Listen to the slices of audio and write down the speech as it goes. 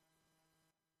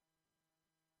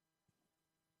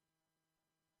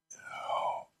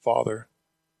Father,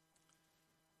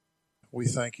 we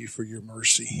thank you for your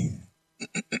mercy.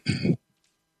 We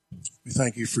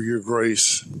thank you for your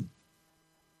grace.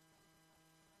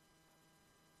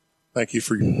 Thank you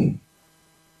for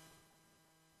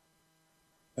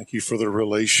the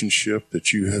relationship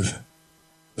that you have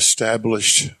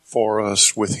established for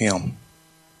us with him.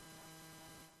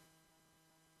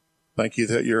 Thank you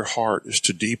that your heart is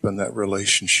to deepen that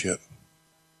relationship.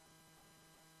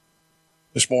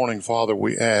 This morning, Father,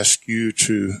 we ask you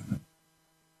to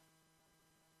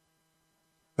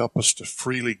help us to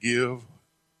freely give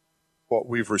what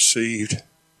we've received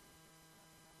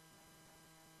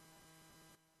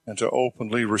and to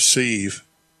openly receive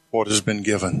what has been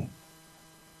given.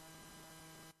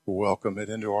 Welcome it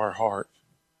into our heart.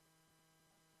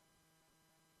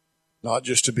 Not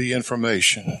just to be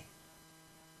information,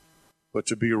 but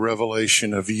to be a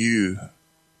revelation of you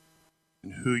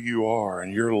and who you are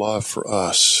and your love for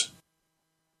us.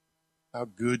 How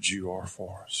good you are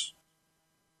for us.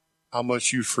 How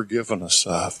much you've forgiven us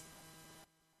of.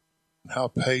 And how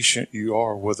patient you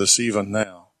are with us even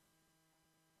now.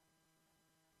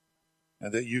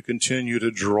 And that you continue to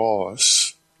draw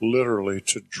us, literally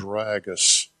to drag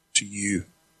us to you.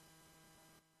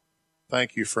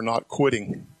 Thank you for not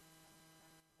quitting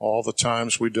all the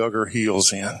times we dug our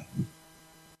heels in.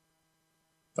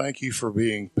 Thank you for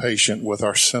being patient with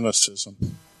our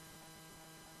cynicism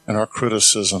and our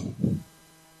criticism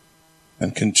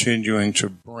and continuing to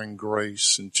bring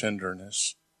grace and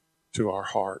tenderness to our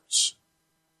hearts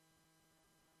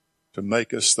to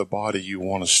make us the body you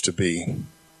want us to be.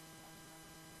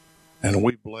 And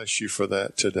we bless you for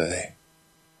that today.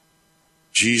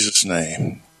 In Jesus'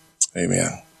 name,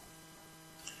 amen.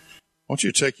 I want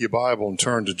you to take your Bible and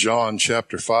turn to John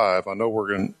chapter 5. I know we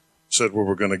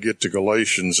were going to get to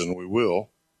Galatians, and we will.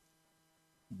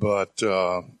 But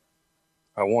I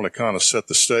want to kind of set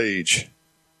the stage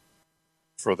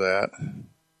for that.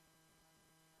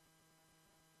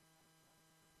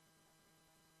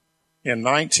 In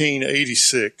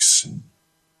 1986,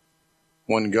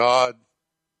 when God,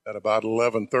 at about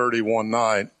 11:30 one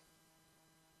night,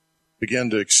 began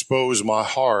to expose my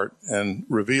heart and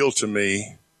reveal to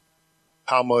me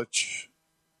how much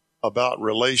about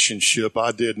relationship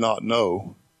I did not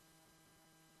know,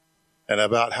 and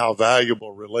about how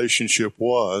valuable relationship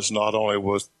was, not only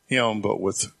with him, but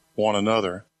with one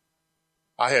another.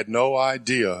 I had no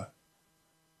idea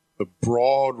the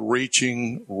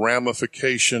broad-reaching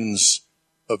ramifications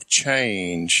of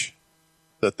change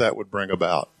that would bring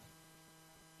about.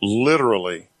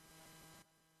 Literally,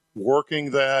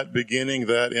 beginning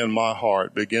that in my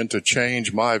heart, began to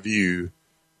change my view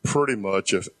pretty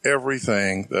much of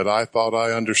everything that I thought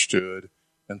I understood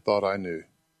and thought I knew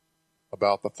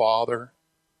about the Father,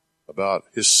 about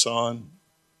his Son,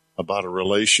 about a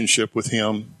relationship with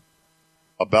him,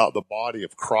 about the body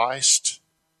of Christ,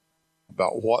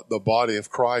 about what the body of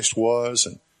Christ was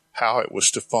and how it was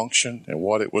to function and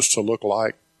what it was to look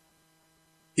like,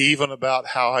 even about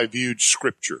how I viewed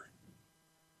Scripture.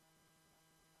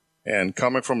 And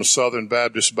coming from a Southern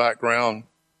Baptist background,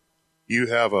 you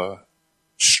have a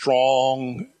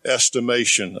strong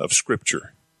estimation of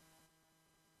Scripture.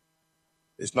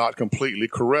 It's not completely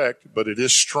correct, but it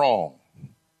is strong.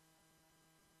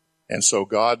 And so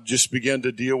God just began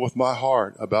to deal with my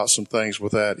heart about some things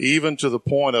with that, even to the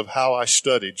point of how I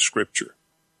studied Scripture.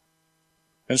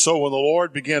 And so when the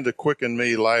Lord began to quicken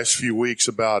me last few weeks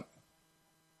about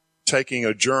taking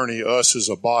a journey, us as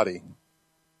a body,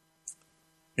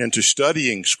 into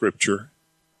studying Scripture,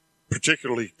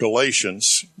 particularly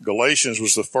Galatians. Galatians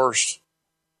was the first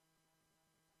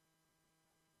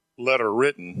letter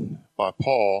written by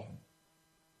Paul.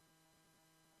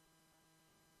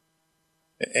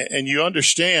 And you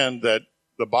understand that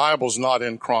the Bible's not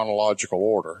in chronological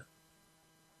order.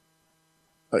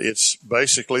 It's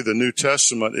basically, the New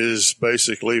Testament is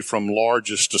basically from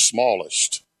largest to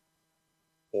smallest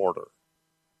order.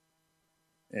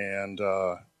 And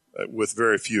with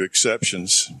very few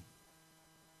exceptions.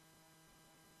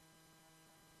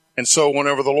 And so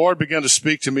whenever the Lord began to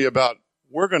speak to me about,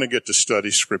 we're going to get to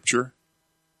study Scripture,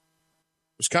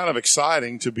 it was kind of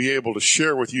exciting to be able to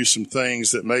share with you some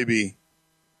things that maybe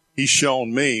He's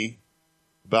shown me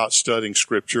about studying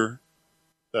Scripture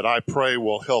that I pray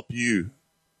will help you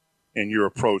in your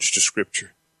approach to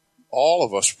Scripture. All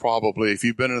of us probably, if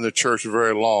you've been in the church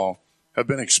very long, have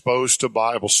been exposed to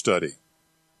Bible study.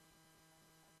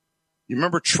 You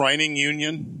remember Training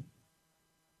Union?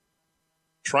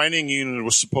 Training Union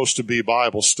was supposed to be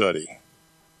Bible study.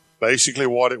 Basically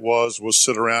what it was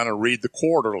sit around and read the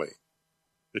quarterly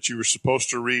that you were supposed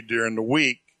to read during the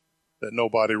week that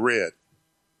nobody read.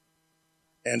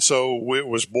 And so it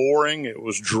was boring, it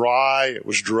was dry, it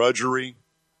was drudgery.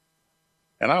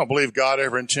 And I don't believe God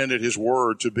ever intended his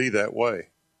word to be that way.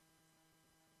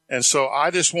 And so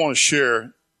I just want to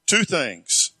share two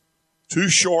things, two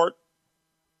short,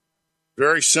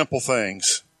 very simple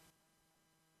things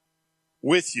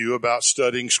with you about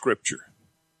studying Scripture.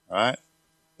 All right?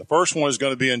 The first one is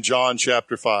going to be in John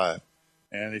chapter 5.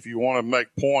 And if you want to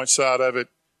make points out of it,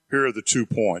 here are the 2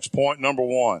 points. Point number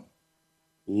 1,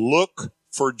 look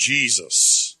for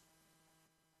Jesus.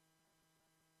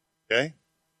 Okay?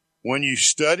 When you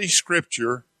study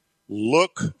Scripture,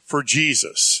 look for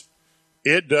Jesus.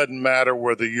 It doesn't matter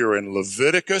whether you're in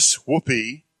Leviticus,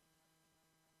 whoopee,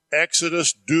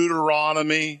 Exodus,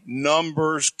 Deuteronomy,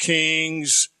 Numbers,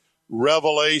 Kings,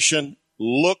 Revelation.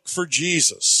 Look for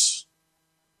Jesus.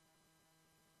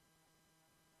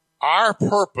 Our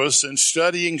purpose in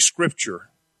studying Scripture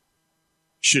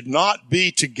should not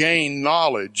be to gain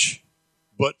knowledge,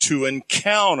 but to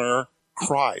encounter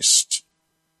Christ.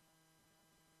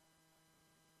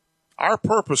 Our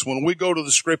purpose when we go to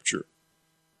the Scripture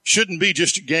shouldn't be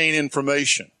just to gain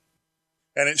information.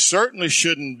 And it certainly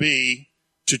shouldn't be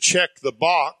to check the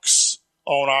box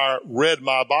on our read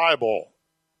my Bible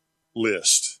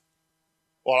list.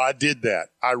 Well, I did that.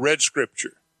 I read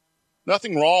Scripture.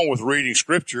 Nothing wrong with reading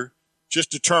Scripture.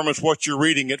 Just determines what you're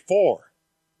reading it for.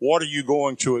 What are you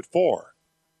going to it for?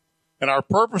 And our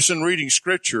purpose in reading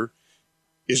Scripture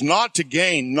is not to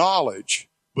gain knowledge,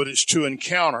 but it's to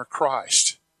encounter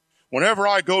Christ. Whenever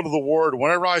I go to the Word,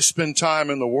 whenever I spend time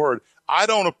in the Word, I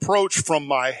don't approach from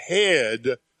my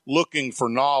head looking for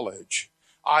knowledge.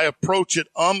 I approach it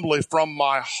humbly from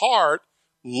my heart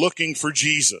looking for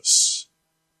Jesus,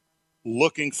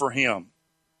 looking for Him.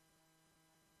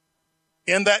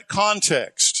 In that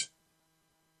context,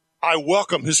 I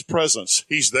welcome His presence.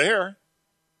 He's there.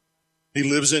 He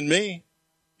lives in me.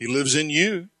 He lives in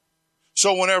you.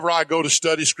 So whenever I go to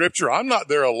study Scripture, I'm not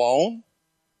there alone.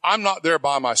 I'm not there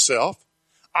by myself.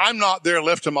 I'm not there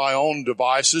left to my own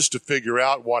devices to figure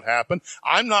out what happened.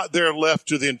 I'm not there left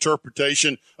to the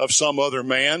interpretation of some other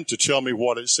man to tell me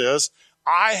what it says.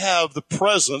 I have the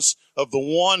presence of the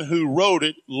one who wrote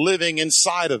it living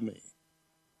inside of me.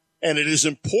 And it is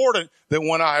important that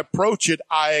when I approach it,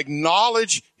 I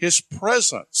acknowledge His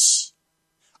presence.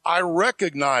 I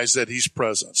recognize that He's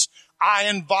present. I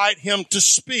invite Him to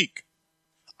speak.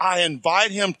 I invite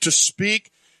Him to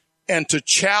speak and to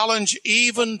challenge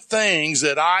even things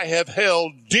that I have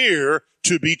held dear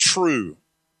to be true.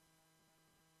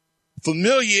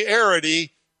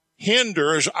 Familiarity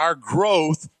hinders our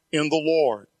growth in the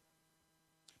Lord.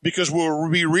 Because we'll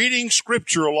be reading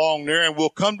Scripture along there and we'll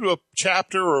come to a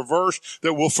chapter or a verse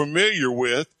that we're familiar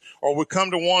with, or we'll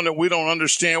come to one that we don't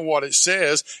understand what it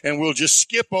says, and we'll just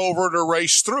skip over it or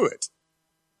race through it.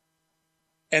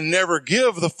 And never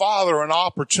give the Father an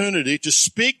opportunity to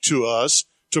speak to us,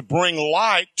 to bring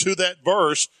light to that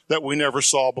verse that we never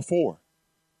saw before.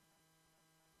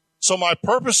 So my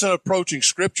purpose in approaching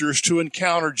Scripture is to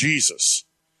encounter Jesus.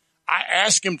 I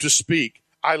ask Him to speak.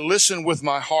 I listen with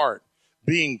my heart,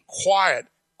 being quiet,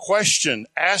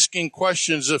 asking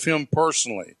questions of Him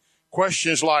personally.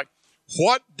 Questions like,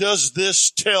 what does this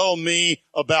tell me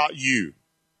about you?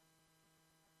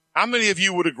 How many of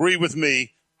you would agree with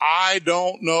me, I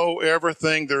don't know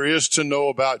everything there is to know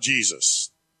about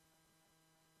Jesus?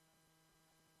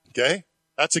 Okay?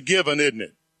 That's a given, isn't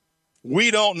it?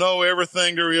 We don't know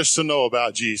everything there is to know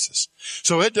about Jesus.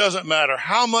 So it doesn't matter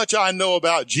how much I know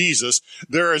about Jesus,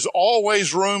 there is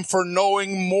always room for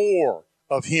knowing more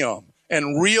of Him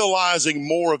and realizing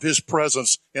more of His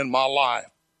presence in my life.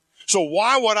 So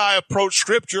why would I approach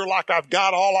Scripture like I've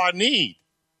got all I need?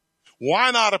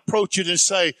 Why not approach it and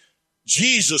say,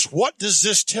 Jesus, what does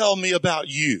this tell me about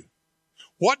you?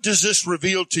 What does this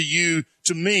reveal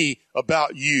to me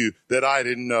about you that I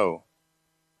didn't know?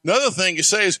 Another thing you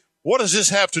say is, what does this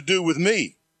have to do with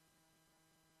me?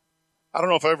 I don't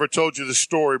know if I ever told you this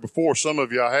story before. Some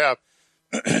of you I have.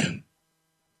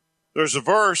 There's a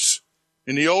verse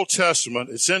in the Old Testament.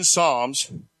 It's in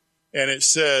Psalms, and it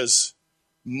says,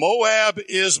 Moab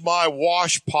is my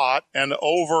washpot, and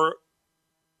over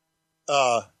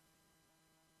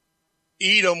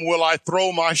Edom will I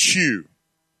throw my shoe.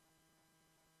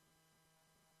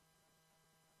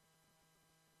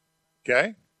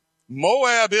 Okay?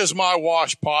 Moab is my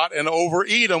washpot, and over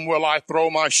Edom will I throw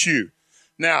my shoe.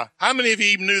 Now, how many of you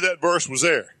even knew that verse was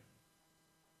there?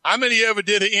 How many of you ever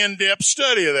did an in-depth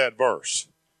study of that verse?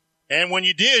 And when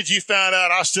you did, you found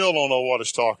out I still don't know what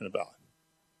it's talking about.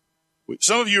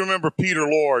 Some of you remember Peter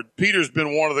Lord. Peter's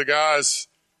been one of the guys,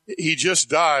 he just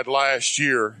died last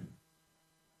year.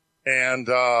 And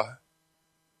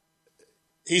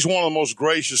he's one of the most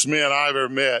gracious men I've ever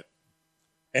met.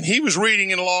 And he was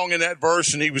reading along in that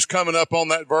verse, and he was coming up on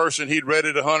that verse, and he'd read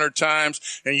it 100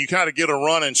 times, and you kind of get a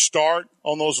run and start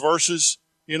on those verses,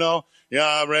 you know. Yeah,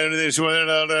 I read this,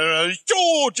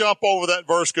 jump over that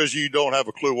verse because you don't have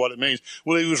a clue what it means.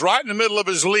 Well, he was right in the middle of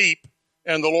his leap,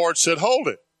 and the Lord said, hold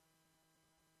it.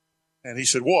 And he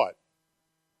said, what?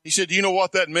 He said, do you know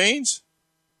what that means?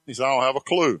 He said, I don't have a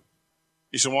clue.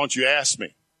 He said, why don't you ask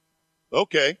me?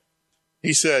 Okay.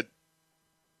 He said,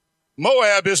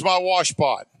 Moab is my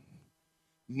washpot.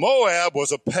 Moab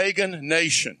was a pagan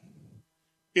nation.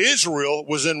 Israel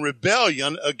was in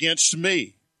rebellion against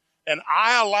me. And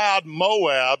I allowed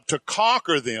Moab to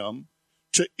conquer them,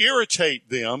 to irritate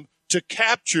them, to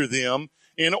capture them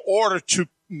in order to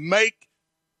make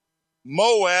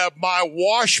Moab my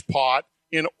washpot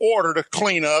in order to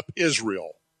clean up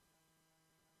Israel.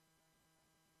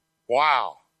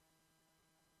 Wow.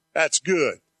 That's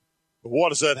good. But what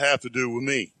does that have to do with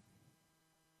me?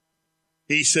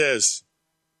 He says,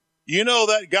 you know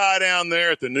that guy down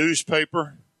there at the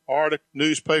newspaper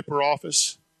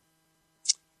office?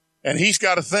 And he's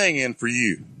got a thing in for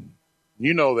you.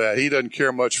 You know that. He doesn't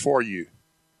care much for you.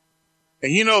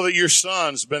 And you know that your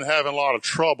son's been having a lot of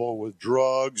trouble with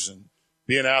drugs and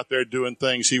being out there doing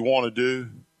things he want to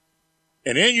do.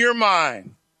 And in your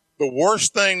mind, the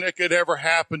worst thing that could ever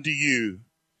happen to you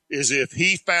is if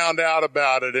he found out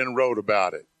about it and wrote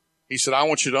about it. He said, I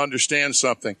want you to understand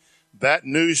something. That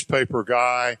newspaper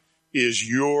guy is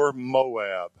your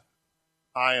Moab.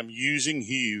 I am using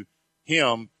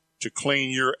him to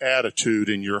clean your attitude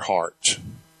in your heart.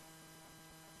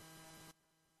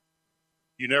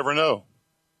 You never know.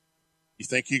 You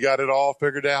think you got it all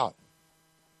figured out.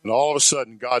 And all of a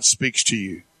sudden, God speaks to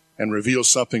you and reveals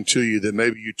something to you that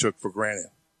maybe you took for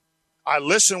granted. I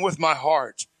listen with my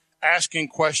heart, asking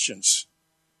questions.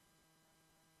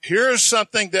 Here's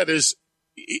something that is,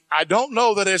 I don't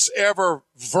know that it's ever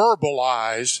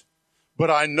verbalized,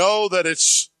 but I know that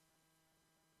it's,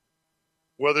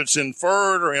 whether it's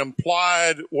inferred or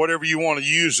implied, whatever you want to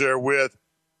use there with,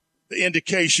 the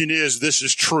indication is this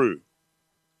is true.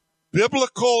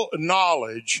 Biblical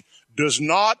knowledge does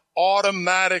not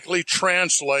automatically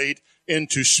translate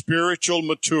into spiritual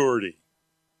maturity.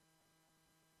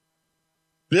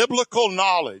 Biblical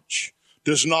knowledge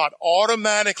does not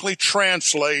automatically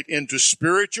translate into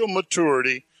spiritual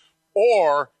maturity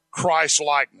or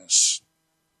Christ-likeness.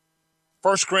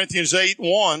 1 Corinthians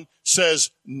 8:1 says,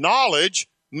 knowledge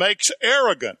makes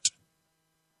arrogant.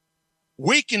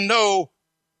 We can know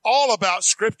all about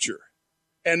Scripture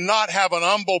and not have an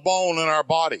humble bone in our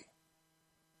body.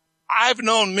 I've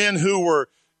known men who were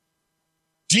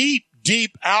deep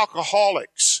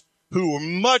alcoholics who were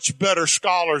much better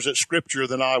scholars at Scripture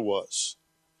than I was.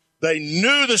 They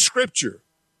knew the Scripture,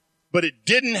 but it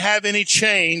didn't have any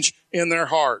change in their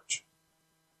heart.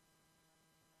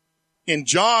 In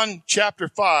John chapter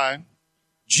 5,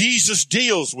 Jesus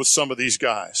deals with some of these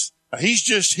guys. Now, he's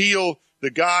just healed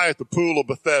the guy at the pool of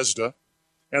Bethesda,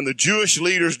 and the Jewish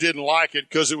leaders didn't like it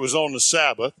because it was on the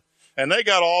Sabbath, and they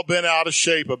got all bent out of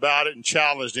shape about it and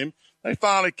challenged him. They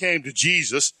finally came to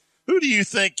Jesus. Who do you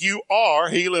think you are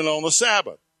healing on the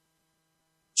Sabbath?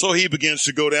 So he begins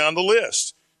to go down the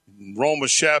list. In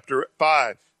Romans chapter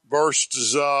 5,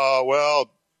 verses,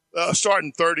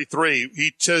 starting 33,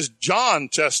 he says, John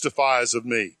testifies of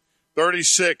me.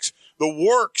 36, the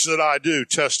works that I do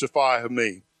testify of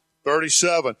me.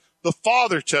 37, the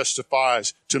Father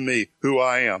testifies to me who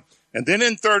I am. And then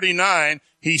in 39,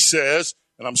 he says,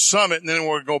 and I'm summing it, and then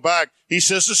we're going to go back, he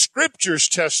says, the Scriptures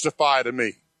testify to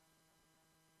me.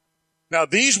 Now,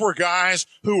 these were guys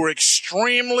who were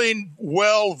extremely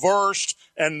well-versed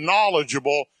and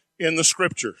knowledgeable in the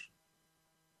Scriptures,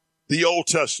 the Old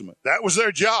Testament. That was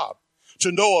their job,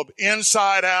 to know of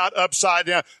inside out, upside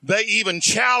down. They even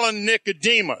challenged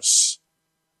Nicodemus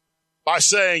by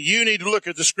saying, you need to look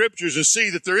at the Scriptures and see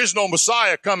that there is no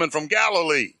Messiah coming from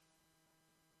Galilee.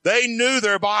 They knew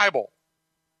their Bible.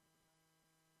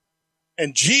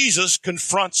 And Jesus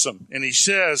confronts them, and he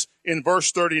says in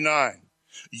verse 39,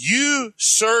 you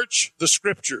search the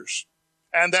Scriptures.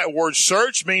 And that word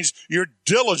search means you're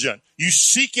diligent. You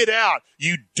seek it out.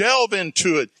 You delve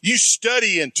into it. You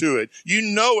study into it. You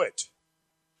know it.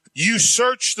 You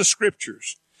search the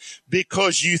Scriptures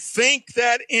because you think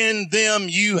that in them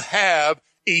you have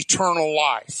eternal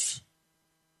life.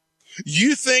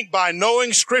 You think by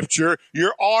knowing Scripture,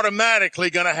 you're automatically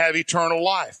going to have eternal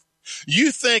life.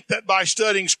 You think that by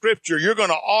studying Scripture, you're going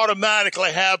to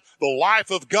automatically have the life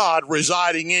of God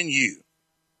residing in you.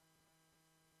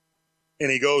 And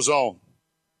he goes on.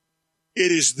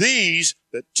 It is these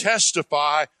that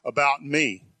testify about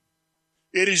me.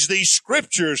 It is these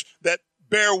scriptures that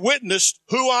bear witness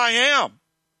who I am.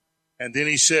 And then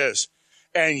he says,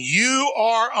 and you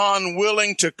are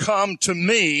unwilling to come to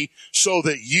me so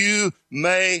that you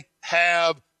may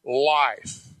have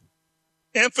life.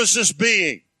 Emphasis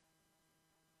being,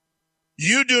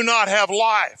 you do not have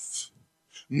life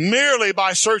merely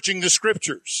by searching the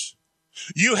scriptures.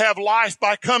 You have life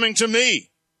by coming to me.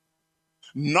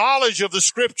 Knowledge of the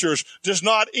scriptures does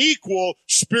not equal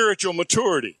spiritual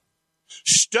maturity.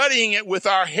 Studying it with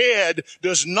our head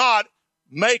does not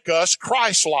make us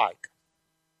Christ-like.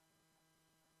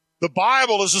 The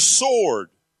Bible is a sword.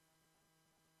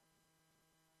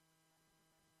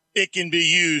 It can be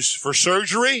used for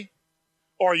surgery,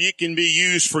 or it can be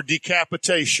used for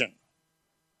decapitation.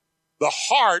 The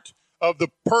heart of the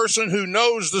person who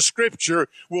knows the scripture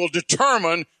will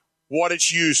determine what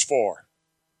it's used for.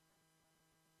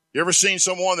 You ever seen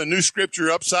someone that knew scripture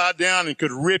upside down and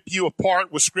could rip you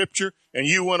apart with scripture, and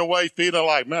you went away feeling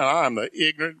like, man, I'm the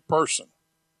ignorant person?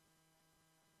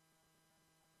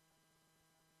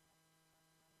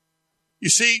 You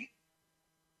see,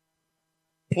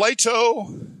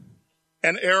 Plato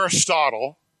and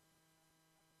Aristotle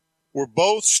were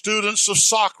both students of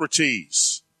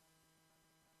Socrates,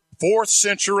 fourth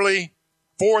century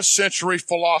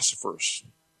philosophers.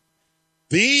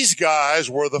 These guys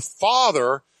were the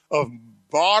father of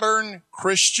modern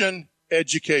Christian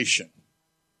education.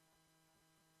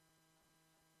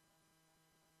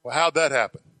 Well, how'd that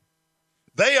happen?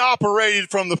 They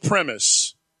operated from the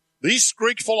premise, these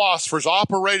Greek philosophers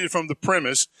operated from the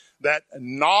premise that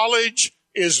knowledge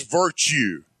is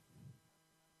virtue.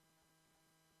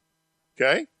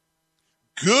 Okay?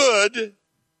 Good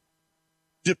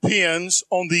depends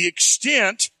on the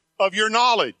extent of your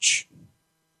knowledge.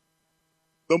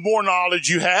 The more knowledge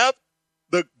you have,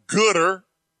 the gooder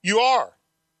you are.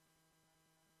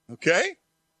 Okay?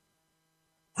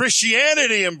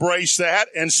 Christianity embraced that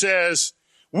and says,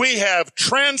 we have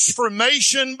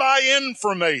transformation by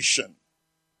information.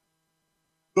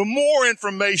 The more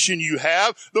information you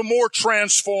have, the more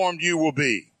transformed you will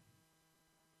be.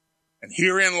 And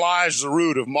herein lies the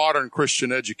root of modern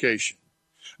Christian education.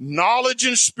 Knowledge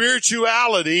and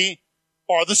spirituality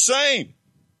are the same.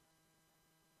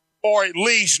 Or at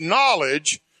least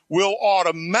knowledge will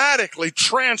automatically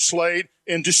translate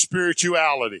into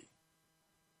spirituality.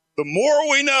 The more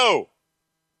we know,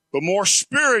 the more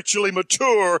spiritually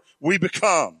mature we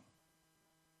become.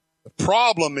 The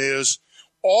problem is,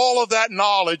 all of that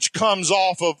knowledge comes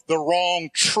off of the wrong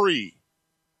tree.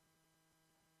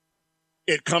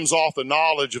 It comes off the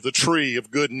knowledge of the tree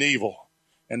of good and evil,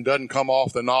 and doesn't come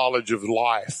off the knowledge of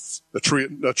life,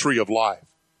 the tree of life,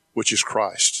 which is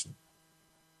Christ.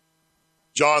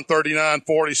 John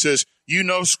 39:40 says, you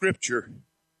know scripture,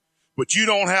 but you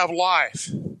don't have life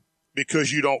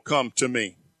because you don't come to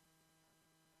me.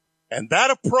 And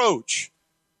that approach,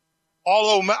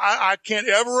 although I can't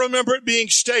ever remember it being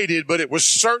stated, but it was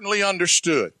certainly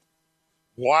understood.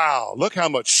 Wow, look how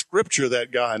much scripture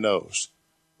that guy knows.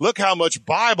 Look how much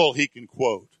Bible he can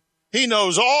quote. He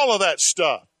knows all of that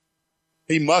stuff.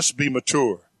 He must be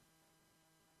mature.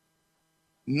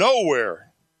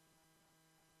 Nowhere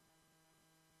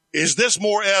is this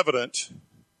more evident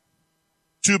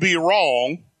to be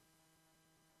wrong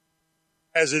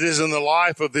as it is in the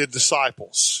life of the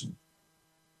disciples.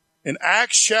 In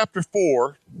Acts chapter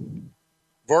 4,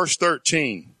 verse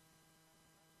 13,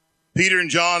 Peter and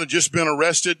John had just been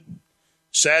arrested.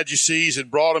 Sadducees had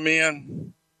brought them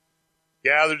in,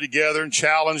 gathered together and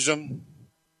challenged them,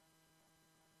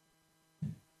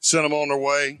 sent them on their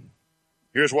way.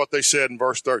 Here's what they said in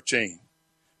verse 13.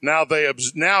 Now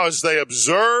as they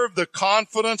observed the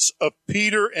confidence of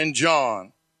Peter and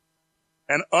John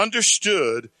and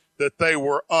understood that they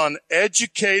were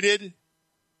uneducated,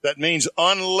 that means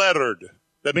unlettered.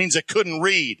 That means they couldn't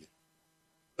read.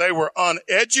 They were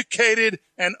uneducated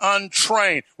and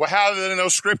untrained. Well, how did they know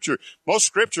scripture? Most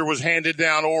scripture was handed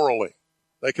down orally.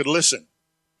 They could listen.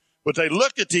 But they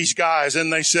looked at these guys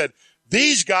and they said,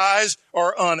 these guys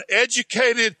are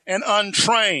uneducated and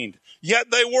untrained.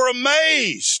 Yet they were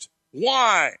amazed.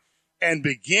 Why? And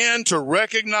began to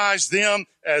recognize them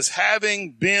as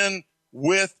having been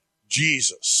with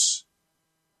Jesus.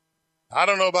 I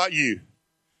don't know about you,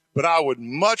 but I would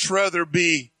much rather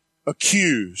be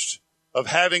accused of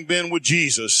having been with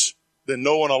Jesus than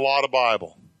knowing a lot of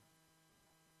Bible.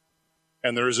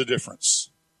 And there is a difference.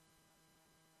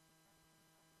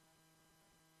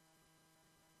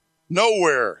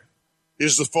 Nowhere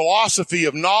is the philosophy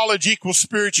of knowledge equals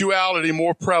spirituality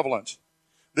more prevalent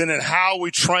than in how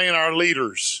we train our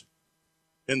leaders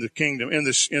in the kingdom, in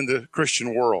the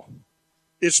Christian world.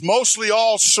 It's mostly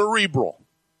all cerebral.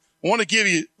 I want to give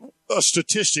you a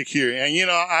statistic here. And,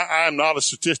 I am not a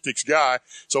statistics guy,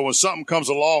 so when something comes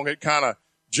along, it kind of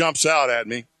jumps out at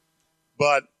me.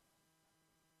 But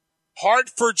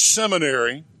Hartford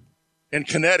Seminary in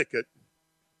Connecticut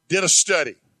did a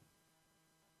study.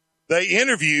 They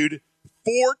interviewed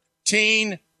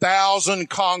 14,000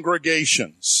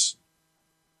 congregations.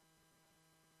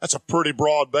 That's a pretty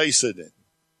broad base, isn't it?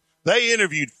 They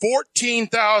interviewed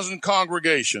 14,000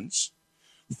 congregations,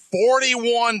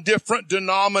 41 different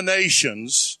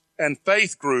denominations and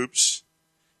faith groups,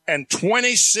 and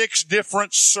 26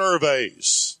 different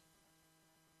surveys.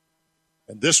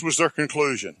 And this was their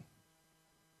conclusion.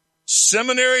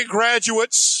 Seminary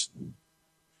graduates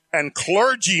and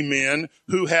clergymen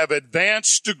who have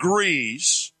advanced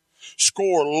degrees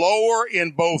score lower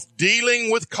in both dealing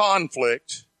with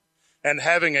conflict and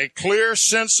having a clear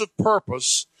sense of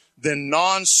purpose than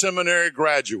non-seminary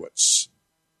graduates.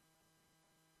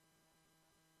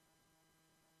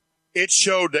 It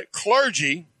showed that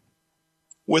clergy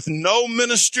with no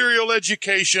ministerial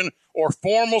education or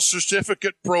formal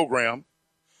certificate program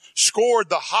scored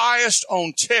the highest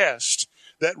on tests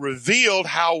that revealed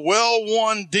how well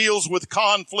one deals with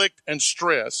conflict and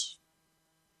stress.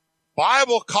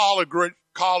 Bible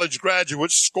college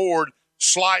graduates scored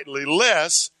slightly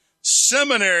less.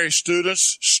 Seminary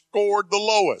students scored the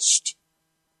lowest.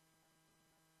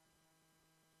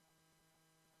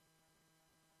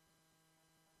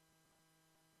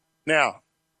 Now,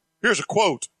 here's a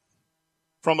quote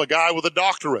from a guy with a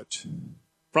doctorate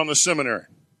from the seminary.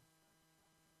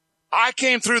 I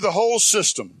came through the whole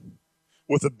system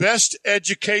with the best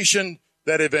education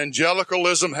that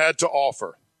evangelicalism had to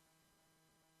offer.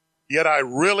 Yet I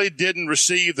really didn't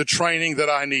receive the training that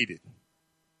I needed.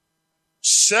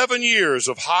 7 years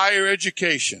of higher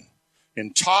education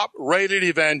in top-rated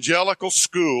evangelical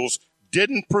schools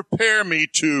didn't prepare me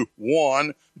to,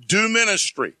 1, do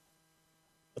ministry.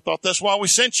 I thought that's why we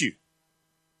sent you.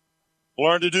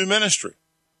 Learn to do ministry.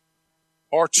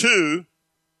 Or 2,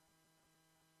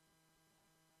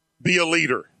 be a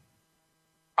leader.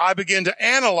 I began to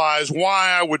analyze why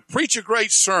I would preach a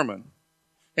great sermon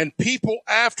and people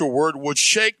afterward would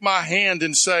shake my hand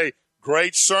and say,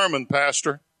 "Great sermon,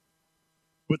 Pastor."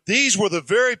 But these were the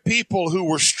very people who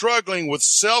were struggling with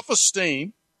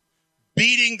self-esteem,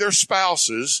 beating their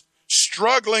spouses,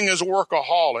 struggling as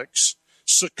workaholics,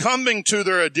 succumbing to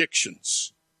their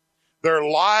addictions. Their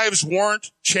lives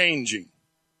weren't changing.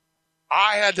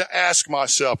 I had to ask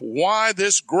myself why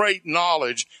this great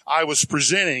knowledge I was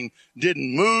presenting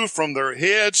didn't move from their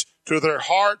heads to their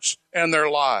hearts and their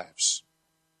lives.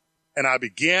 And I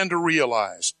began to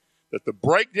realize that the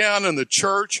breakdown in the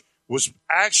church was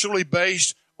actually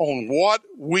based on what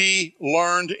we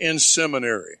learned in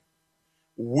seminary.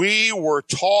 We were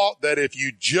taught that if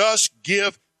you just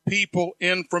give people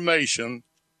information,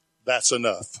 that's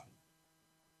enough.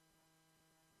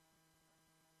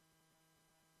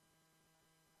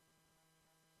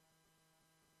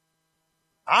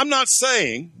 I'm not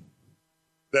saying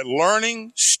that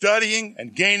learning, studying,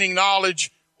 and gaining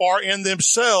knowledge are in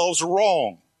themselves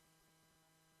wrong.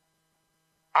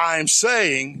 I'm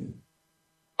saying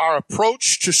our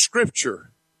approach to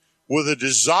Scripture with a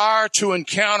desire to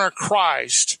encounter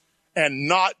Christ and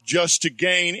not just to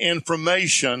gain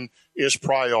information is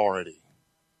priority.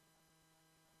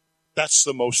 That's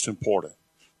the most important.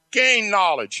 Gain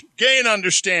knowledge, gain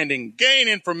understanding, gain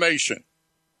information.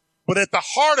 But at the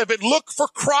heart of it, look for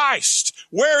Christ.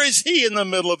 Where is he in the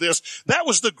middle of this? That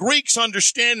was the Greeks'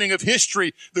 understanding of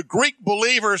history. The Greek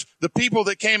believers, the people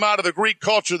that came out of the Greek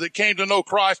culture that came to know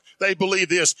Christ, they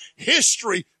believed this.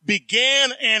 History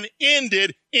began and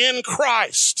ended in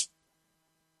Christ.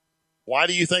 Why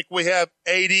do you think we have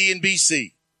AD and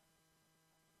BC?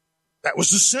 That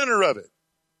was the center of it.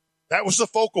 That was the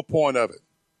focal point of it.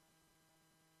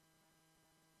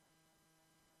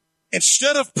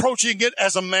 Instead of approaching it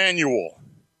as a manual,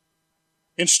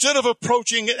 instead of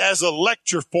approaching it as a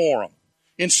lecture forum,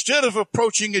 instead of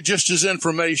approaching it just as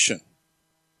information,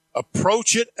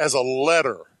 approach it as a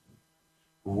letter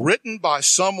written by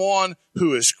someone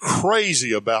who is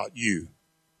crazy about you,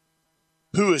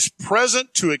 who is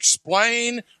present to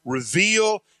explain,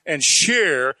 reveal, and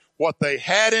share what they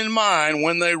had in mind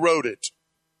when they wrote it,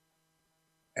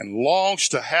 and longs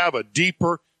to have a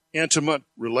deeper, intimate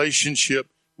relationship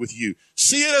with you.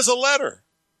 See it as a letter.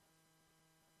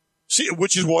 See,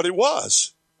 which is what it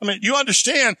was. I mean, you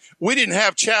understand, we didn't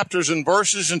have chapters and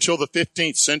verses until the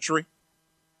 15th century.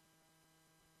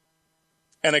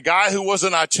 And a guy who was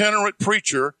an itinerant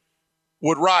preacher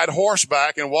would ride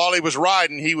horseback, and while he was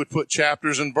riding, he would put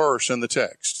chapters and verse in the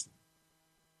text.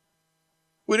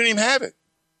 We didn't even have it.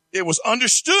 It was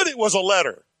understood it was a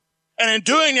letter. And in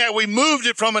doing that, we moved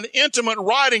it from an intimate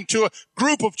writing to a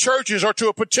group of churches or to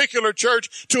a particular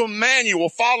church to a manual.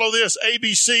 Follow this, A,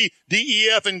 B, C, D,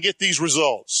 E, F, and get these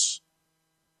results.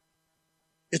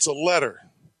 It's a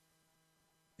letter.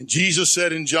 And Jesus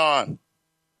said in John,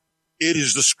 it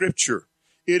is the scripture.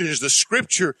 It is the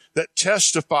scripture that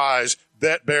testifies,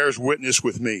 that bears witness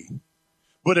with me.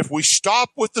 But if we stop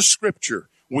with the scripture,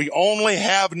 we only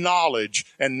have knowledge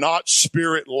and not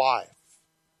spirit life.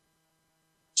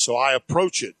 So I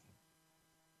approach it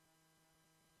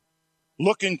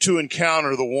looking to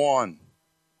encounter the one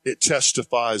it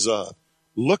testifies of,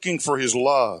 looking for his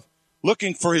love,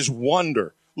 looking for his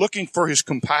wonder, looking for his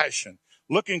compassion,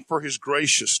 looking for his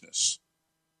graciousness,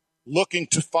 looking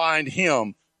to find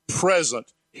him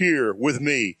present here with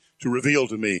me to reveal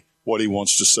to me what he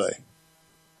wants to say.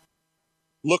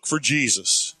 Look for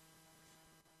Jesus.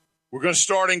 We're going to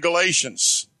start in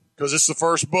Galatians because it's the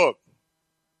first book.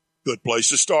 Good place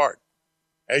to start.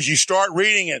 As you start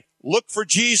reading it, look for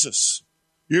Jesus.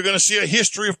 You're going to see a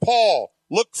history of Paul.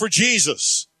 Look for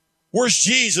Jesus. Where's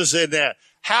Jesus in that?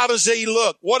 How does he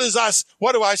look? What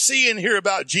do I see and hear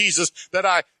about Jesus that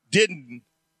I didn't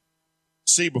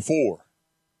see before?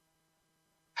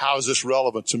 How is this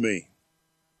relevant to me?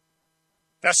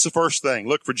 That's the first thing.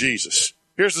 Look for Jesus.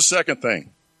 Here's the second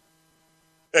thing.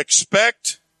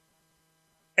 Expect,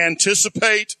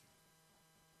 anticipate,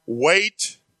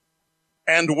 wait,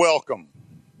 and welcome.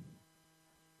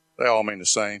 They all mean the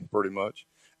same, pretty much.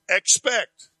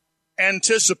 Expect,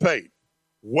 anticipate,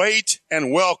 wait,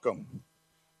 and welcome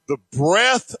the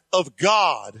breath of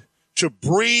God to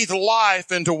breathe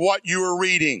life into what you are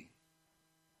reading.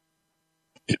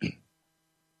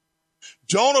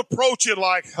 Don't approach it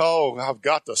like, oh, I've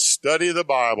got to study the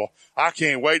Bible. I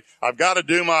can't wait. I've got to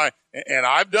do and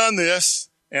I've done this,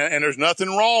 and there's nothing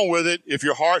wrong with it if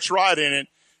your heart's right in it.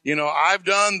 You know, I've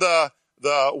done the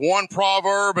one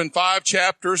proverb and 5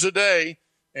 chapters a day,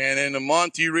 and in a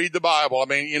month you read the Bible. I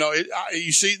mean, you know,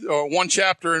 you see one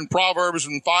chapter in Proverbs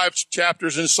and 5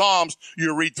 chapters in Psalms,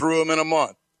 you read through them in a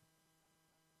month.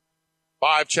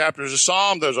 5 chapters of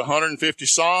Psalm, there's 150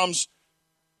 Psalms.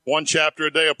 1 chapter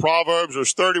a day of Proverbs,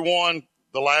 there's 31.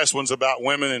 The last one's about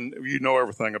women, and you know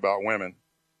everything about women.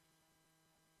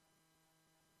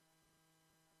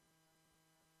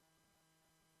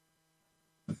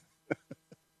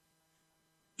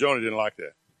 Joni didn't like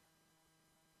that.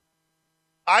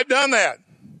 I've done that.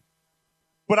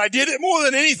 But I did it more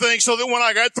than anything so that when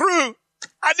I got through,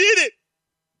 I did it.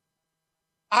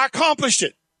 I accomplished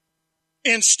it.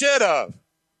 Instead of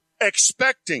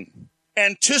expecting,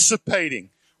 anticipating,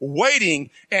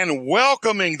 waiting, and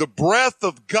welcoming the breath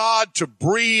of God to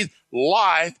breathe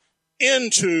life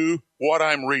into what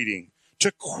I'm reading,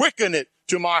 to quicken it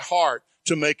to my heart,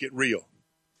 to make it real.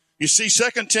 You see,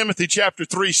 2 Timothy chapter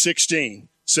 3:16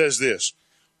 says this,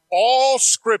 all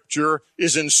scripture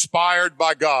is inspired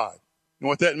by God. You know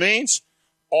what that means?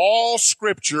 All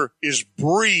scripture is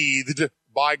breathed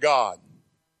by God.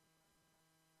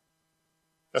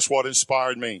 That's what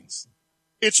inspired means.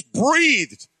 It's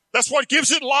breathed. That's what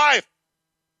gives it life.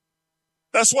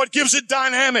 That's what gives it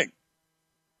dynamic.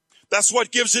 That's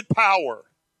what gives it power.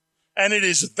 And it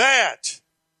is that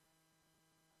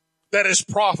is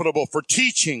profitable for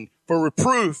teaching, for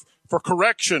reproof, for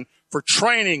correction, for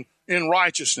training in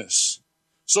righteousness,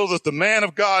 so that the man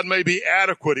of God may be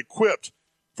adequate, equipped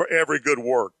for every good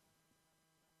work.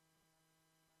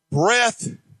 Breath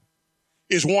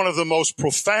is one of the most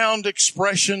profound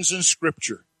expressions in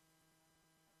Scripture.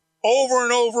 Over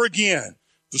and over again,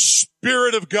 the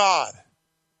Spirit of God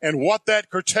and what that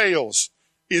curtails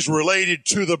is related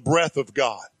to the breath of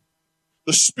God.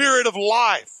 The Spirit of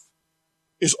life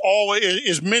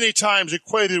is many times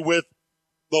equated with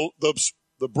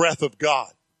the breath of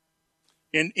God.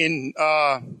 In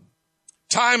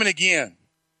time and again,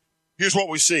 here's what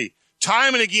we see.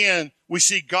 Time and again, we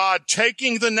see God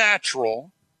taking the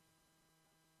natural,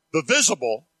 the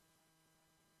visible,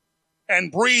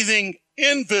 and breathing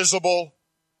invisible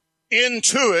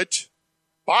into it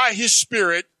by His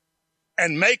Spirit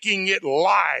and making it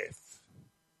life,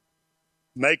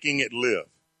 making it live.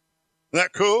 Isn't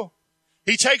that cool?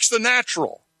 He takes the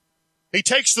natural, He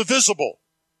takes the visible,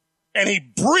 and He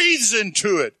breathes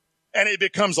into it, and it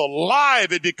becomes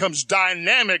alive, it becomes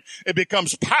dynamic, it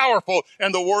becomes powerful,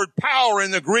 and the word power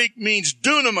in the Greek means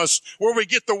dunamis, where we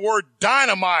get the word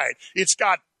dynamite. It's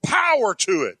got power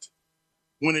to it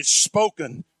when it's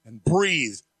spoken and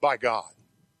breathed by God.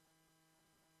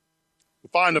 We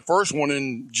find the first one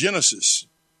in Genesis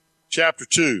chapter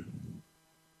 2.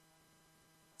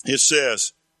 It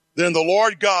says, then the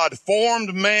Lord God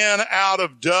formed man out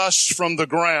of dust from the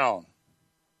ground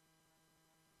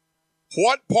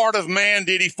What part of man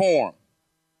did he form?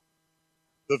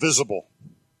 The visible.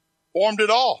 Formed it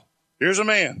all. Here's a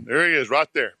man. There he is right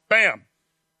there. Bam.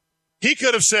 He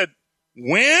could have said,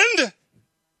 wind,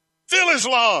 fill his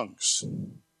lungs.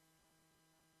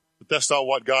 But that's not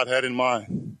what God had in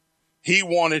mind. He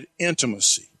wanted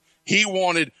intimacy. He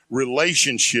wanted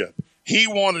relationship. He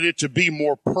wanted it to be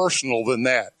more personal than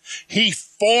that. He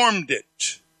formed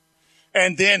it.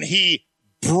 And then he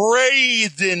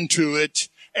breathed into it,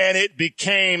 and it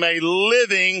became a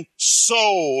living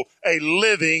soul, a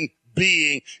living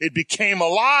being. It became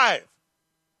alive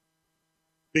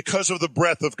because of the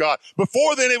breath of God.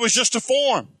 Before then, it was just a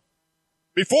form.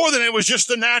 Before then, it was just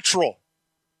a natural.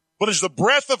 But as the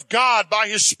breath of God by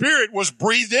his Spirit was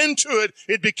breathed into it,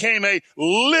 it became a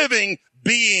living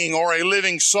being or a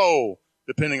living soul,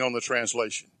 depending on the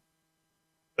translation.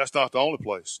 That's not the only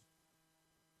place.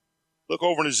 Look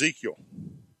over in Ezekiel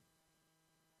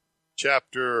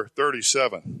chapter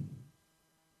 37.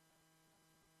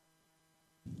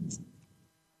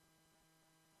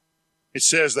 It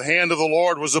says, the hand of the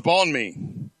Lord was upon me,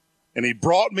 and he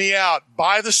brought me out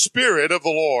by the Spirit of the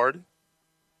Lord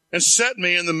and set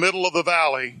me in the middle of the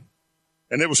valley,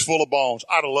 and it was full of bones.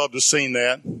 I'd have loved to have seen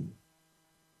that.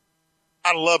 I'd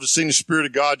have loved to have seen the Spirit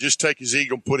of God just take his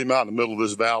eagle and put him out in the middle of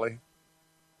this valley.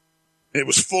 And it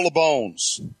was full of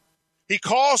bones. He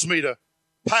caused me to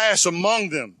pass among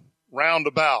them round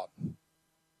about.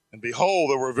 And behold,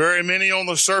 there were very many on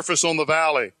the surface on the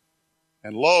valley.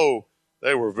 And lo,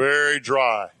 they were very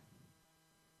dry.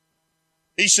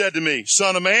 He said to me,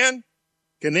 Son of man,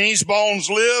 can these bones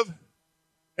live?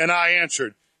 And I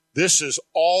answered, this is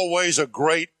always a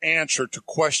great answer to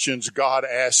questions God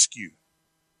asks you.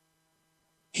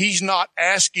 He's not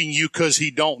asking you because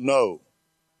he don't know.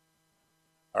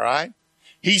 All right?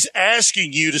 He's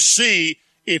asking you to see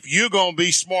if you're going to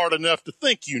be smart enough to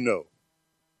think you know.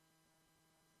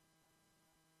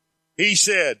 He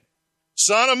said,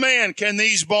 Son of man, can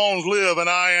these bones live? And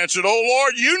I answered, oh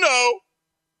Lord, you know.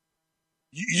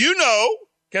 You know.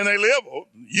 Can they live? Oh,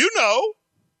 you know.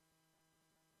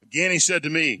 Again, he said to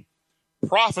me,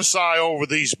 prophesy over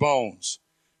these bones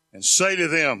and say to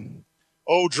them,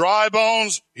 O dry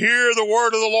bones, hear the word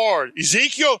of the Lord.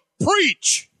 Ezekiel,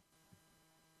 preach.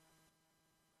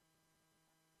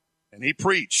 And he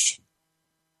preached.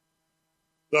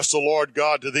 Thus the Lord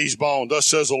God to these bones. Thus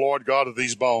says the Lord God of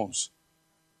these bones.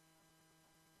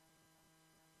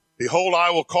 Behold, I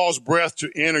will cause breath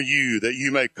to enter you that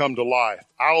you may come to life.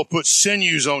 I will put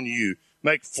sinews on you,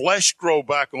 make flesh grow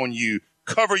back on you,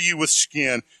 cover you with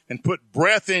skin, and put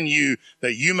breath in you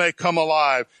that you may come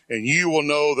alive, and you will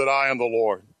know that I am the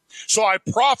Lord. So I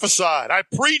prophesied. I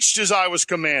preached as I was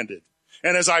commanded.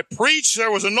 And as I preached,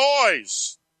 there was a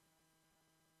noise.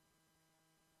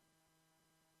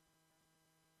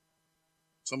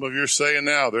 Some of you are saying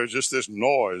now, there's just this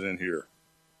noise in here.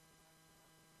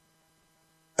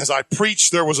 As I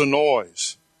preached, there was a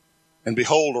noise. And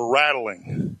behold, a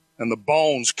rattling. And the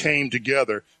bones came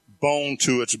together, bone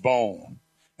to its bone.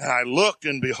 And I looked,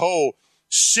 and behold,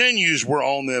 sinews were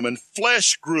on them, and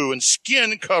flesh grew, and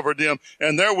skin covered them,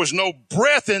 and there was no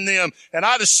breath in them. And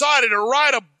I decided to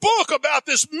write a book about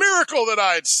this miracle that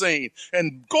I had seen,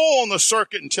 and go on the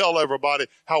circuit and tell everybody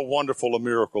how wonderful a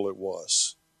miracle it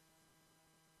was.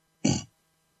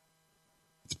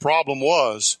 The problem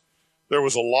was, there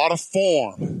was a lot of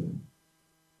form,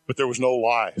 but there was no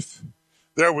life.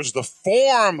 There was the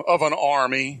form of an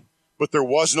army, but there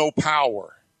was no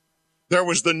power. There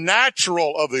was the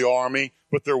natural of the army,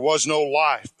 but there was no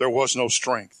life. There was no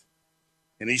strength.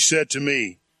 And he said to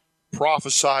me,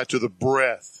 prophesy to the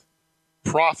breath.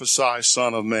 Prophesy,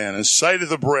 Son of man, and say to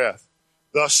the breath,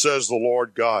 thus says the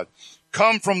Lord God,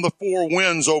 come from the four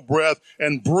winds, O breath,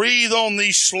 and breathe on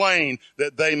these slain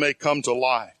that they may come to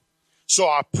life. So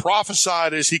I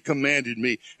prophesied as he commanded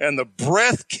me, and the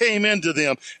breath came into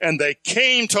them, and they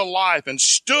came to life and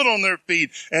stood on their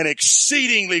feet, an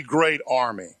exceedingly great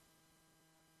army.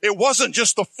 It wasn't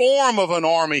just the form of an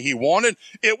army he wanted.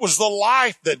 It was the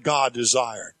life that God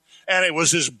desired. And it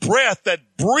was his breath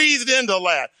that breathed into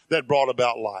that brought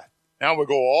about life. Now we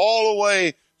go all the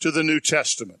way to the New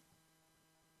Testament.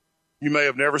 You may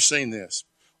have never seen this.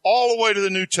 All the way to the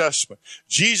New Testament.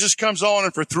 Jesus comes on,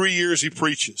 and for 3 years he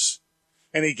preaches.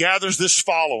 And he gathers this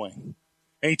following.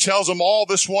 And he tells them all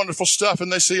this wonderful stuff,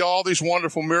 and they see all these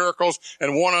wonderful miracles.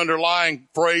 And one underlying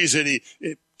phrase that he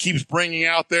keeps bringing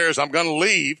out there is, I'm going to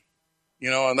leave.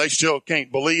 And they still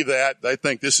can't believe that. They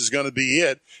think this is going to be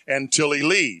it until he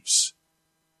leaves.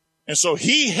 And so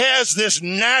he has this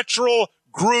natural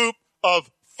group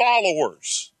of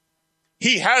followers.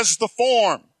 He has the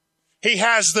form. He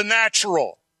has the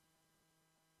natural.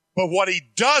 But what he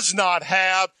does not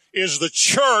have is the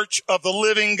church of the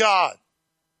living God.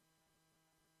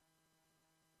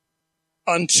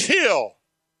 Until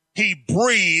he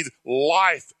breathed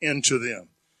life into them.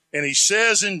 And he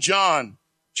says in John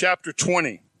chapter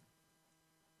 20,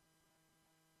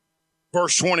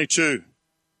 verse 22,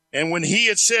 and when he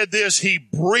had said this, he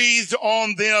breathed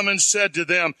on them and said to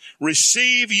them,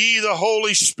 receive ye the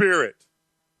Holy Spirit.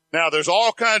 Now, there's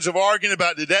all kinds of arguing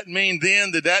about, did that mean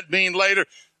then? Did that mean later?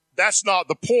 That's not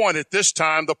the point at this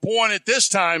time. The point at this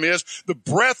time is the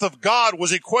breath of God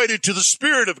was equated to the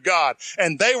Spirit of God,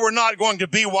 and they were not going to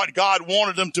be what God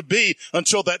wanted them to be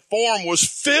until that form was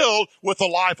filled with the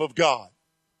life of God.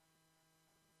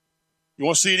 You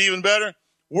want to see it even better?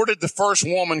 Where did the first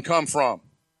woman come from?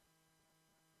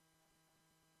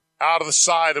 Out of the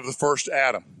side of the first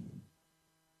Adam.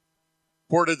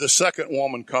 Where did the second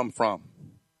woman come from?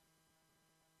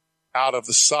 Out of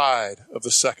the side of the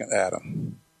second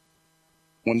Adam.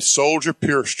 When soldier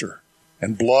pierced her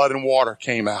and blood and water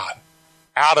came out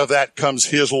of that comes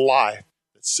his life.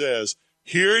 It says,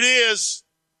 here it is.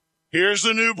 Here's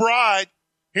the new bride.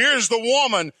 Here's the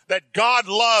woman that God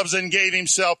loves and gave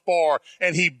himself for.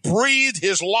 And he breathed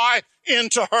his life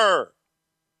into her.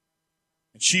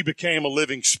 And she became a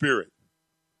living spirit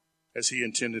as he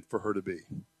intended for her to be.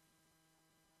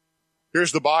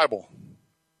 Here's the Bible.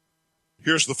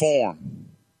 Here's the form.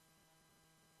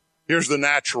 Here's the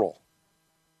natural.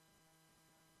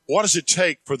 What does it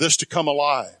take for this to come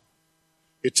alive?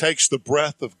 It takes the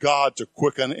breath of God to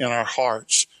quicken in our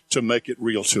hearts to make it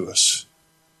real to us.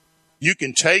 You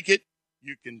can take it,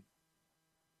 you can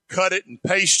cut it and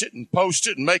paste it and post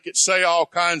it and make it say all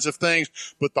kinds of things,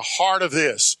 but the heart of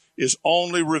this is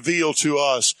only revealed to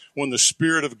us when the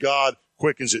Spirit of God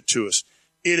quickens it to us.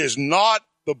 It is not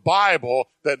the Bible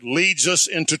that leads us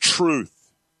into truth.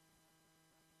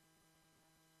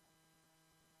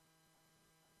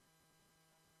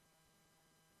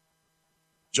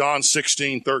 John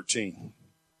 16:13.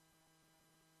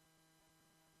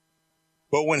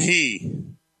 But when he,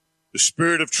 the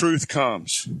Spirit of truth,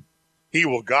 comes, he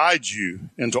will guide you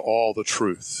into all the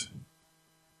truth.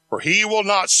 For he will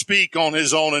not speak on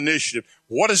his own initiative.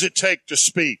 What does it take to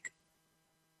speak?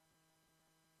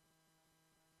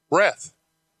 Breath.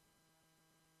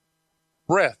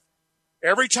 Breath.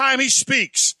 Every time he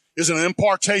speaks is an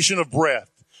impartation of breath.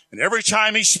 And every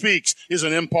time he speaks is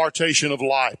an impartation of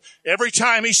life. Every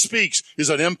time he speaks is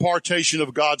an impartation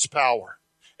of God's power.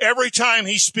 Every time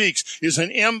he speaks is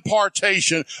an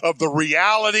impartation of the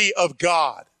reality of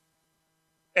God.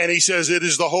 And he says it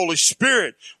is the Holy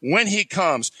Spirit. When he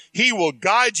comes, he will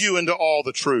guide you into all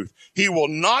the truth. He will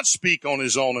not speak on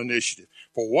his own initiative.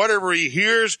 For whatever he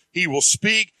hears, he will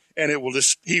speak, and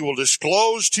he will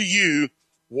disclose to you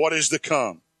what is to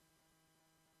come.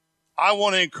 I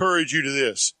want to encourage you to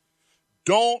this.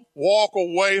 Don't walk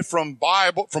away from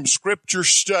scripture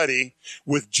study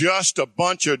with just a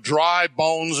bunch of dry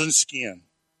bones and skin.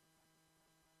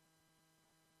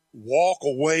 Walk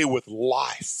away with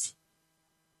life.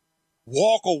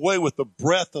 Walk away with the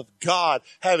breath of God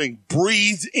having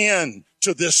breathed in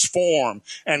to this form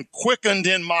and quickened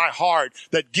in my heart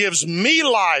that gives me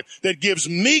life, that gives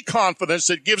me confidence,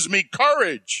 that gives me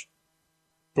courage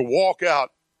to walk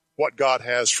out what God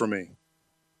has for me.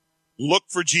 Look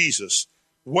for Jesus.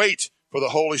 Wait for the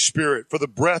Holy Spirit, for the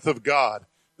breath of God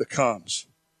that comes.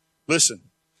 Listen,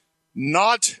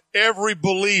 not every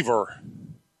believer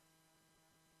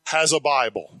has a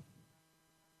Bible.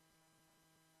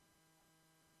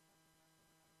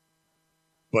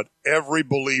 But every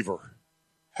believer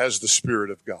has the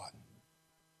Spirit of God.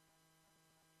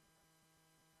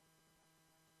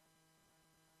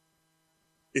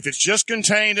 If it's just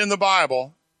contained in the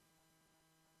Bible,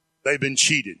 they've been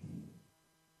cheated.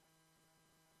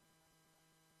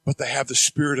 But they have the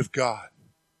Spirit of God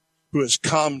who has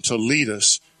come to lead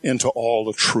us into all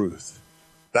the truth.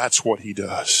 That's what he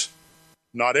does.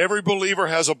 Not every believer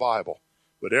has a Bible,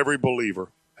 but every believer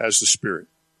has the Spirit.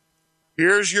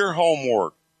 Here's your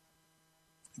homework.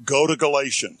 Go to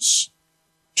Galatians.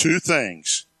 2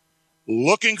 things.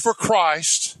 Looking for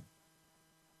Christ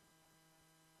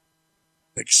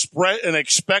and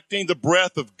expecting the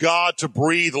breath of God to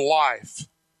breathe life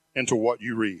into what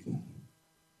you read.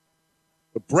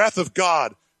 The breath of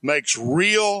God makes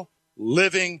real,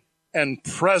 living, and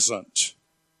present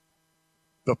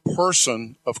the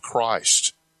person of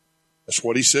Christ. That's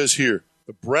what he says here.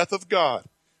 The breath of God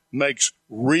makes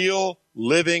real,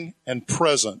 living, and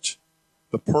present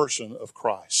the person of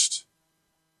Christ.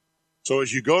 So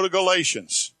as you go to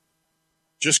Galatians,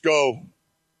 just go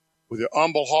with your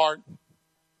humble heart.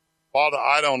 Father,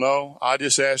 I don't know. I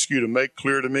just ask you to make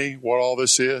clear to me what all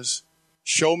this is.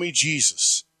 Show me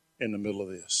Jesus in the middle of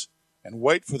this. And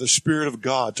wait for the Spirit of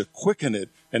God to quicken it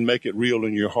and make it real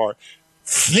in your heart.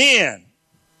 Then,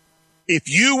 if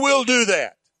you will do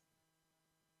that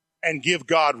and give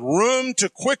God room to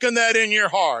quicken that in your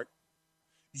heart,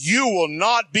 you will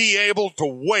not be able to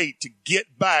wait to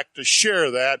get back to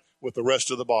share that with the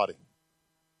rest of the body.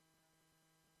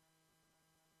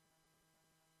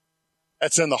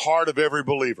 That's in the heart of every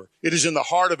believer. It is in the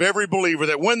heart of every believer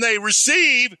that when they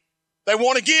receive, they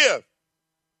want to give.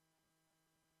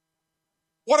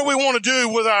 What do we want to do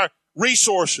with our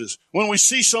resources when we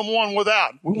see someone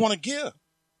without? We want to give.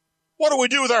 What do we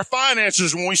do with our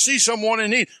finances when we see someone in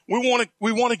need? We want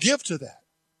to give to that.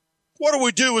 What do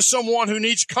we do with someone who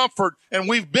needs comfort and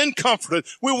we've been comforted?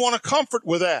 We want to comfort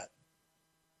with that.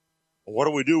 What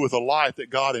do we do with the life that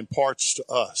God imparts to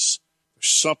us? There's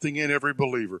something in every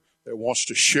believer that wants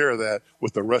to share that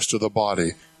with the rest of the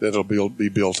body that'll be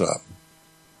built up.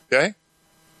 Okay?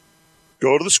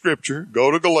 Go to the scripture,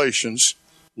 go to Galatians,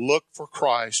 look for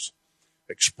Christ,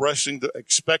 expecting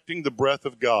the breath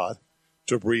of God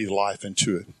to breathe life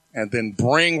into it. And then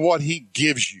bring what he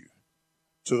gives you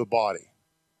to the body.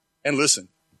 And listen,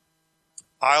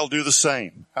 I'll do the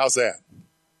same. How's that?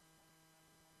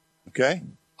 Okay?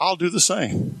 I'll do the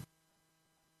same.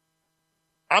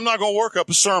 I'm not going to work up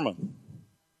a sermon.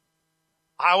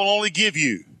 I will only give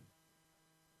you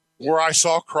where I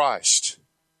saw Christ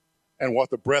and what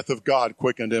the breath of God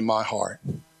quickened in my heart.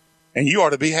 And you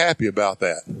ought to be happy about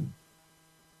that.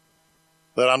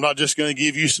 That I'm not just going to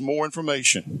give you some more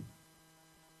information.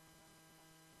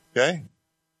 Okay?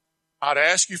 I'd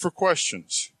ask you for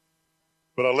questions,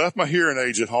 but I left my hearing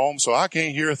aids at home, so I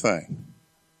can't hear a thing.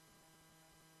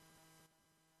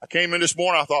 I came in this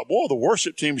morning, I thought, boy, the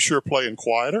worship team's sure playing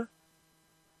quieter.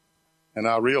 And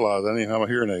I realized I didn't have my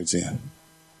hearing aids in.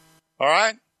 All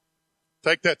right?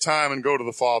 Take that time and go to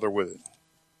the Father with it.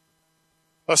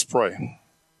 Let's pray.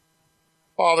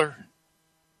 Father,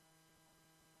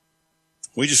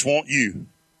 we just want you.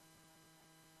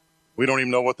 We don't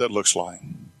even know what that looks like.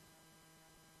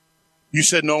 You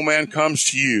said no man comes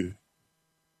to you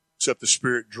except the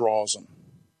Spirit draws them.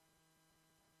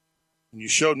 And you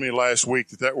showed me last week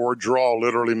that word draw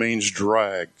literally means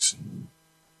drags.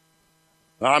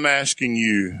 And I'm asking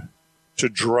you to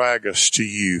drag us to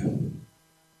you,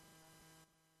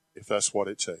 if that's what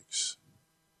it takes.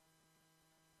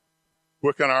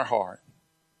 Quicken our heart.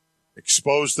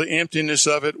 Expose the emptiness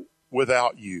of it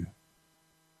without you.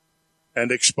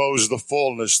 And expose the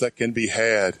fullness that can be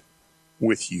had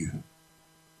with you.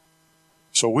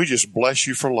 So we just bless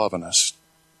you for loving us.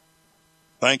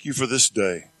 Thank you for this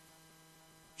day.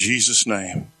 In Jesus'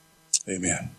 name, amen.